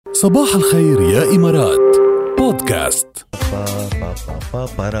صباح الخير يا إمارات بودكاست.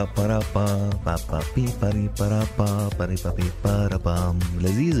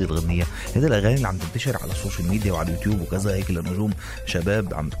 لذيذة الغنية. هذه الأغاني اللي عم تنتشر على السوشيال ميديا وعلى اليوتيوب وكذا، هيك لنجوم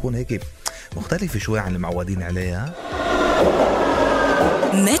شباب عم تكون هيك مختلفة شوي عن اللي معودين عليها.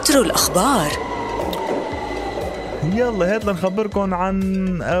 مترو الأخبار. يلا هات لنخبركم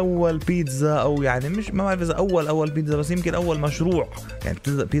عن أول بيتزا، أو يعني مش ما بعرف إذا أول بيتزا، بس يمكن أول مشروع. يعني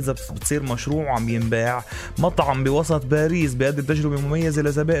بيتزا بتصير مشروع وعم ينباع. مطعم بوسط باريس بيقدم تجربة مميزة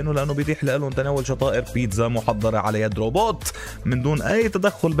لزبائنه لأنه بيتيح لهم تناول شطائر بيتزا محضرة على يد روبوت من دون أي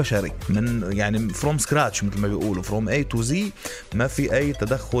تدخل بشري، من يعني فروم سكراتش مثل ما بيقولوا، فروم A to Z. ما في أي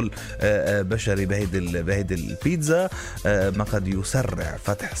تدخل بشري بهيدي البيتزا. ما قد يسرع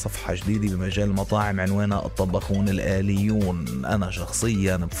فتح صفحة جديدة بمجال المطاعم عنوانها الطباخون الآليون. أنا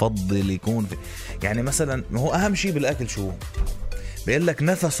شخصيا بفضل يكون في، يعني مثلا هو أهم شيء بالأكل شو بيقول لك؟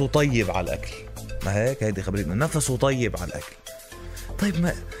 نفسه طيب على الأكل. ما هيك هيدي خبرتنا، نفسه طيب على الأكل. طيب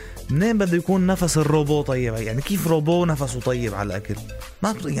ما منين بده يكون نفس الروبو طيب؟ يعني كيف روبو نفسه طيب على الأكل؟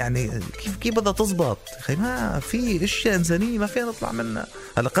 ما يعني كيف بدها تزبط؟ أخي ما في أشياء إنسانية ما فيها نطلع منها.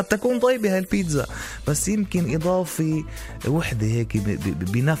 هلا قد تكون طيبة هاي البيتزا، بس يمكن إضافة وحدة هيك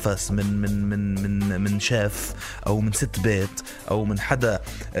بنفس من شاف أو من ست بيت أو من حدا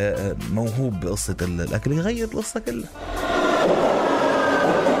موهوب بقصة الأكل يغير القصة كلها.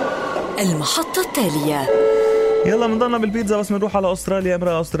 المحطة التالية. يلا منضلنا بالبيتزا بس منروح على أستراليا.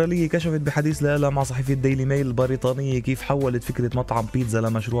 امرأة أسترالية كشفت بحديث لها مع صحيفة ديلي ميل البريطانية كيف حولت فكرة مطعم بيتزا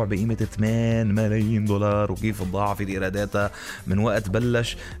لمشروع بقيمة $8 ملايين، وكيف تضاعفت إيراداتها من وقت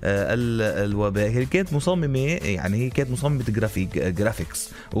بلش الوباء. هي كانت مصممة، يعني هي كانت مصممة جرافيكس،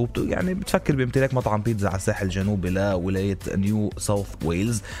 يعني بتفكر بامتلاك مطعم بيتزا على الساحل الجنوبي لولاية نيو ساوث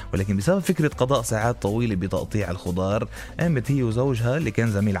ويلز، ولكن بسبب فكرة قضاء ساعات طويلة بتقطيع الخضار قامت هي وزوجها اللي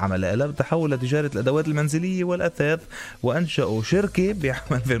كان زميل عمل لها بالتحول لتجارة الأدوات المنزلية والأثاث، وأنشأوا شركة بعام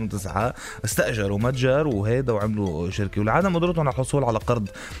 2009. استأجروا متجر وهيدا وعملوا شركة، ولعدم قدرتهم على الحصول على قرض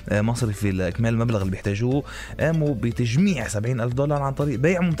مصرفي لإكمال المبلغ اللي بيحتاجوه قاموا بتجميع $70,000 عن طريق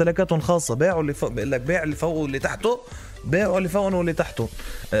بيع ممتلكاتهم الخاصة. باعوا اللي فوق، بيقول لك بيع اللي فوق واللي تحته، باعوا اللي فوق واللي تحته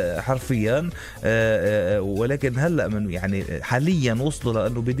حرفيا. ولكن هلا من يعني حاليا وصلوا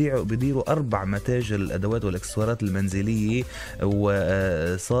لانه بيديروا 4 متاجر الادوات والاكسسوارات المنزليه،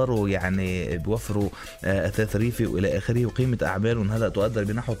 وصاروا يعني بيوفروا اثاث ريفي والى اخره، وقيمه اعمالهم هلا تقدر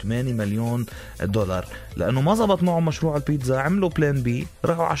بنحو $8 مليون. لانه ما زبط معهم مشروع البيتزا، عملوا بلان بي،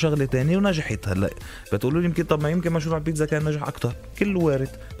 راحوا على شغله تانية ونجحت. هلا بتقولوا لي يمكن، طب ما يمكن مشروع البيتزا كان نجح اكتر، كله وارد،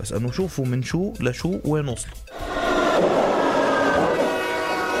 بس انه شوفوا من شو لشو وين وصلوا.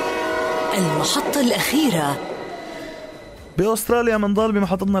 المحطة الأخيرة. بأستراليا منضل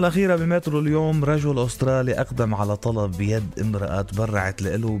بمحطتنا الأخيرة بمترو اليوم. رجل أسترالي أقدم على طلب بيد امرأة تبرعت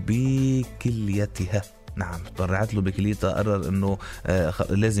له بكليتها. نعم تبرعت له بكليتها، قرر انه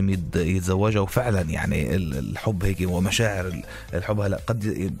لازم يتزوجها. وفعلا يعني الحب هيك ومشاعر الحب. هلا قد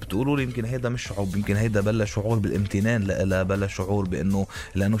بتقولوا لي يمكن هيدا مش حب، يمكن هيدا بلش شعور بالامتنان لها، بلش شعور بانه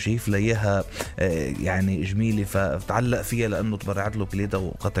لانه شايف ليها يعني جميله فتعلق فيها لانه تبرعت له كليتها،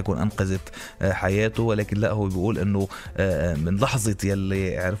 وقد تكون انقذت حياته. ولكن لا، هو بيقول انه من لحظه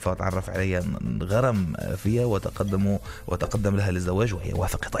يلي عرفها وتعرف عليها غرم فيها وتقدم لها للزواج، وهي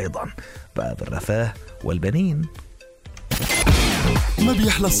وافقت ايضا بقى بالرفاه والبنين. ما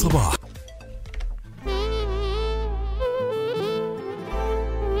بيحلى الصباح.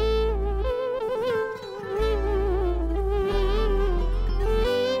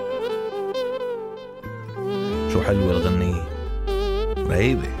 شو حلوة الغنية،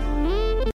 رهيبة.